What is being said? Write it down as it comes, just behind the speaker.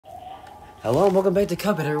Hello and welcome back to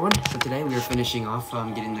Cuphead, everyone. So today we are finishing off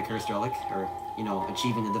getting the cursed relic, or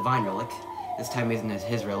achieving the divine relic. This time Mason has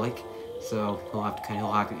his relic, so he'll have to kind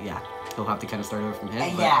of start over from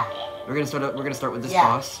his. Yeah. We're gonna start with this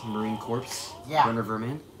boss, Marine Corpse. Yeah. Burner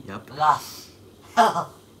Vermin. Yep.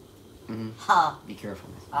 Be careful.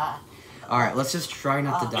 All right, let's just try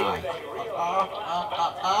not to die.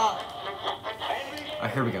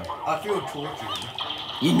 Here we go. I feel tortured.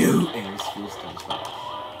 You knew. Hey, this feels kind of fun.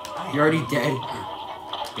 You're already dead.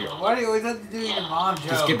 Here. Why do you always have to do your mom joke?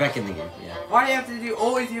 Just get back in the game, yeah. Why do you have to do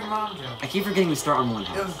always your mom joke? I keep forgetting we start on one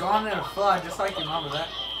health. It was gone in a flood, just like your mom was that.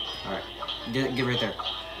 Alright. Get right there.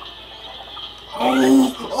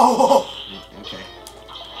 Oh! Okay.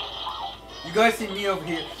 You guys see me over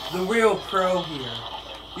here, the real pro here.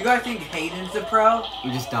 You guys think Hayden's the pro?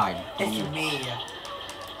 You just died. It's me.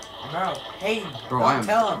 Bro, Hayden. Bro, I am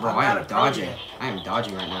dodging. I am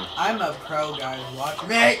dodging right now. I'm a pro, guys. Watch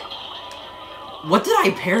me. What did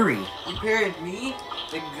I parry? You parried me,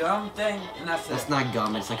 the gum thing, and that's not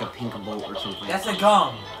gum. It's like a pink bolt or something. That's a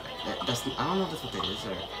gum. I don't know if that's what that is.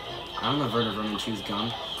 Or I don't know if Werner Vermin chews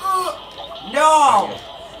gum. No!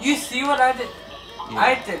 You see what I did? Yeah.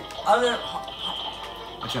 I did other.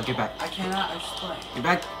 Watch out! Get back. I cannot explain. Get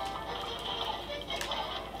back.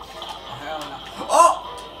 Hell no. Oh!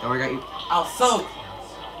 Don't worry, I got you. I was so close.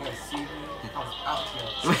 You guys see me? I was out here.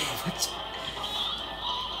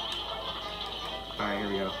 Alright, here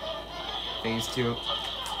we go. Phase 2.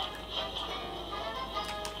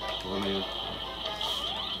 What am I doing?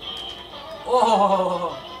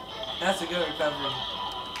 Oh! That's a good recovery.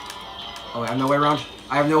 Oh, I have no way around.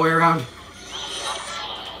 I have no way around.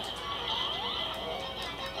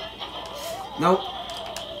 Nope.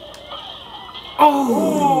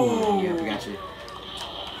 Oh! Yeah, we got you.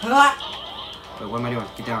 Wait, what am I doing?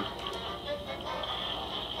 Get down.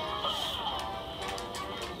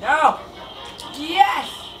 No! Yes!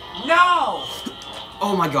 No!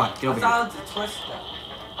 Oh my god, get over here. I thought it was a twister.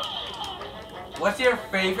 What's your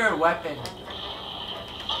favorite weapon?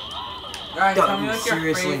 Guys, tell me what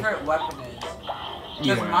your favorite weapon is.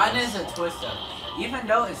 Because mine is a twister. Even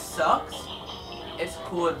though it sucks, it's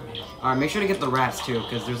cool to me. Alright, make sure to get the rats too,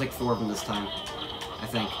 because there's like 4 of them this time. I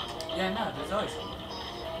think. Yeah, no, there's always 4.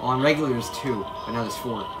 Well, on regular there's 2, but now there's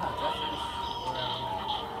 4. Oh,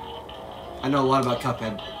 I know a lot about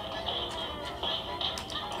Cuphead.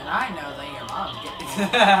 And I know that your mom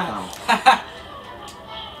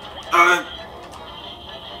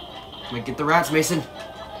gets Wait, get the rats, Mason.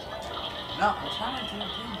 No, I'm trying to do it.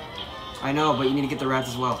 I know, but you need to get the rats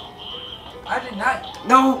as well. I did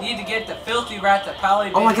not need to get the filthy rats that probably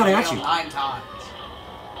been in jail 9 times.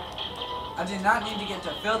 I did not need to get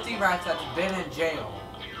the filthy rats that's been in jail.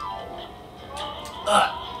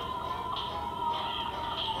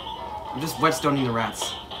 I'm just whetstoning the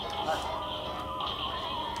rats.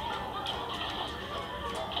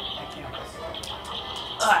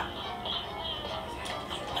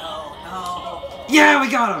 No. Yeah, we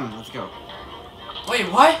got him! Let's go. Wait,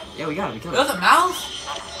 what? Yeah, we got him. We killed him. It was a mouse?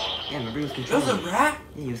 Yeah, remember he was controlling it. It was a rat?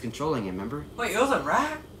 Yeah, he was controlling him, remember? Wait, it was a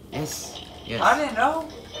rat? Yes. I didn't know.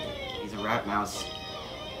 He's a rat mouse.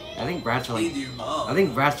 I think rats are like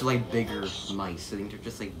bigger mice. I think they're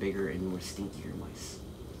just like bigger and more stinkier mice.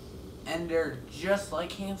 And they're just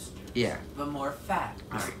like hamsters. Yeah. But more fat.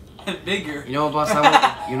 Alright. And bigger. You know what, boss?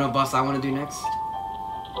 I want to do next?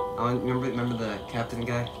 Remember the captain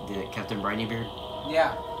guy, the Captain Briny Beard?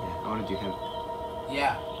 Yeah. Yeah, I want to do him.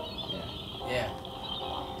 Yeah.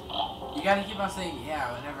 You gotta keep on saying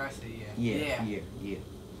yeah whenever I say yeah.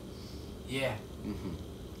 Yeah.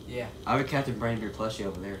 Yeah. I have a Captain Briny Beard plushie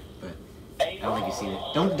over there, but I don't think you've seen it.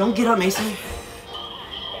 Don't get up, Mason.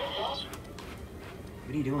 What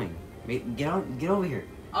are you doing? Get over here.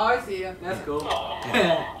 Oh, I see you. That's cool.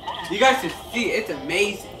 Yeah. You guys should see it. It's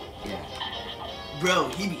amazing. Yeah. Bro,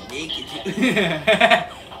 he be naked.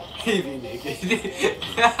 He be naked.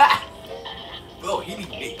 Bro, he be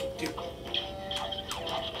naked too.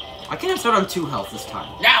 I can't start on 2 health this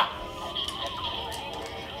time. Now.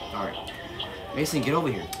 Alright. Mason, get over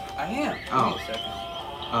here. I am. Oh.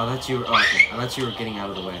 Oh, that's you. Oh, okay. I thought you were getting out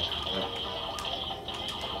of the way.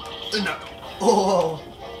 No. Oh,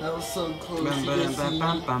 that was so close.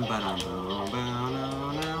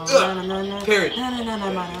 Period.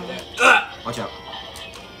 Watch out.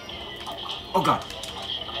 Oh god.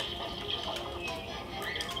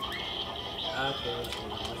 Okay.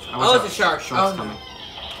 Oh, it's a shark. Shark's coming.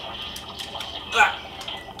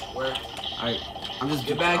 Where? I'm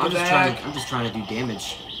just trying to do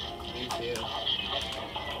damage. Me too.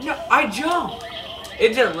 No, I jumped.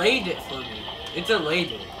 It delayed it for me. It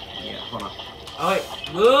delayed it. Yeah, hold on. Oh wait,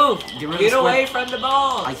 Move! Get away from the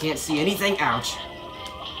ball! I can't see anything. Ouch.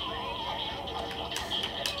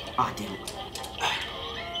 Ah, damn it.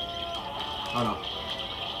 Oh no.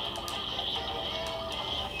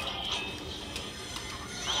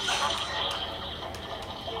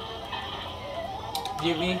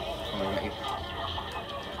 Give me. Oh, I got you.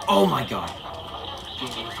 Oh my god.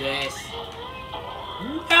 Jesus.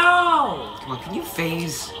 No! Come on, can you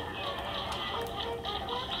phase?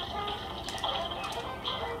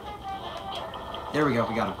 There we go,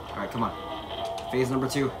 we got him. Alright, come on. Phase number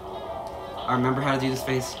 2. I remember how to do this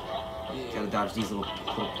phase. Yeah. Gotta dodge these little...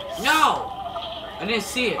 No! I didn't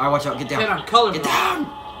see it. Alright, watch out, get down. Because I'm colorblind. Get down!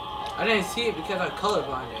 I didn't see it because I'm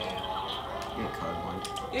colorblind. You're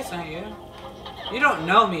colorblind. Yes, I am. You don't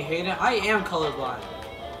know me, Hayden. I am colorblind.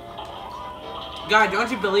 God,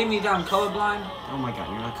 don't you believe me that I'm colorblind? Oh my god,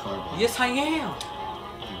 you're not colorblind. Yes, I am.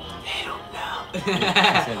 They don't know.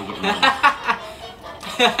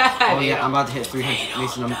 Oh yeah, I'm about to hit 300.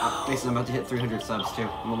 Mason, I'm about to hit 300 subs too.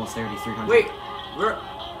 I'm almost there to 300. Wait,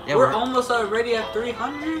 we're almost already at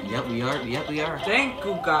 300? Yep, we are. Yep, we are. Thank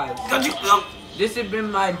you, guys. This has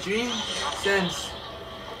been my dream since...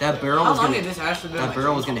 That barrel was gonna... this actually been That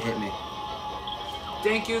barrel was gonna hit me.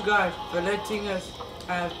 Thank you, guys, for letting us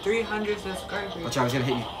have 300 subscribers. Watch out, I was gonna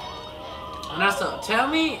hit you. And also, tell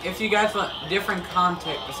me if you guys want different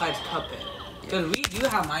content besides Cuphead. Because we do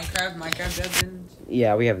have Minecraft Dungeons.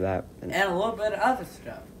 Yeah, we have that. And a little bit of other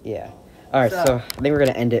stuff. Yeah. Alright, so I think we're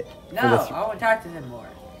gonna end it. No, I want to talk to them more.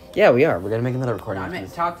 Yeah, we are. We're gonna make another recording. No, I meant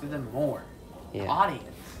to talk to them more. Yeah. The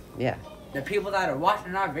audience. Yeah. The people that are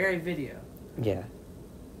watching our very video. Yeah.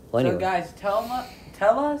 Well, anyway. So guys,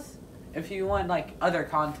 tell us if you want like other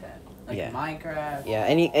content. Like Minecraft. Yeah,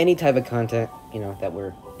 any type of content, you know, that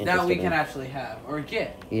we're interested that we in. can actually have or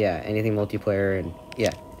get. Yeah, anything multiplayer and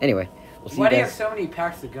yeah. Anyway, we'll see Why you do you guys. have so many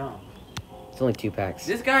packs of gum? It's only 2 packs.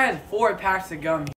 This guy has 4 packs of gum.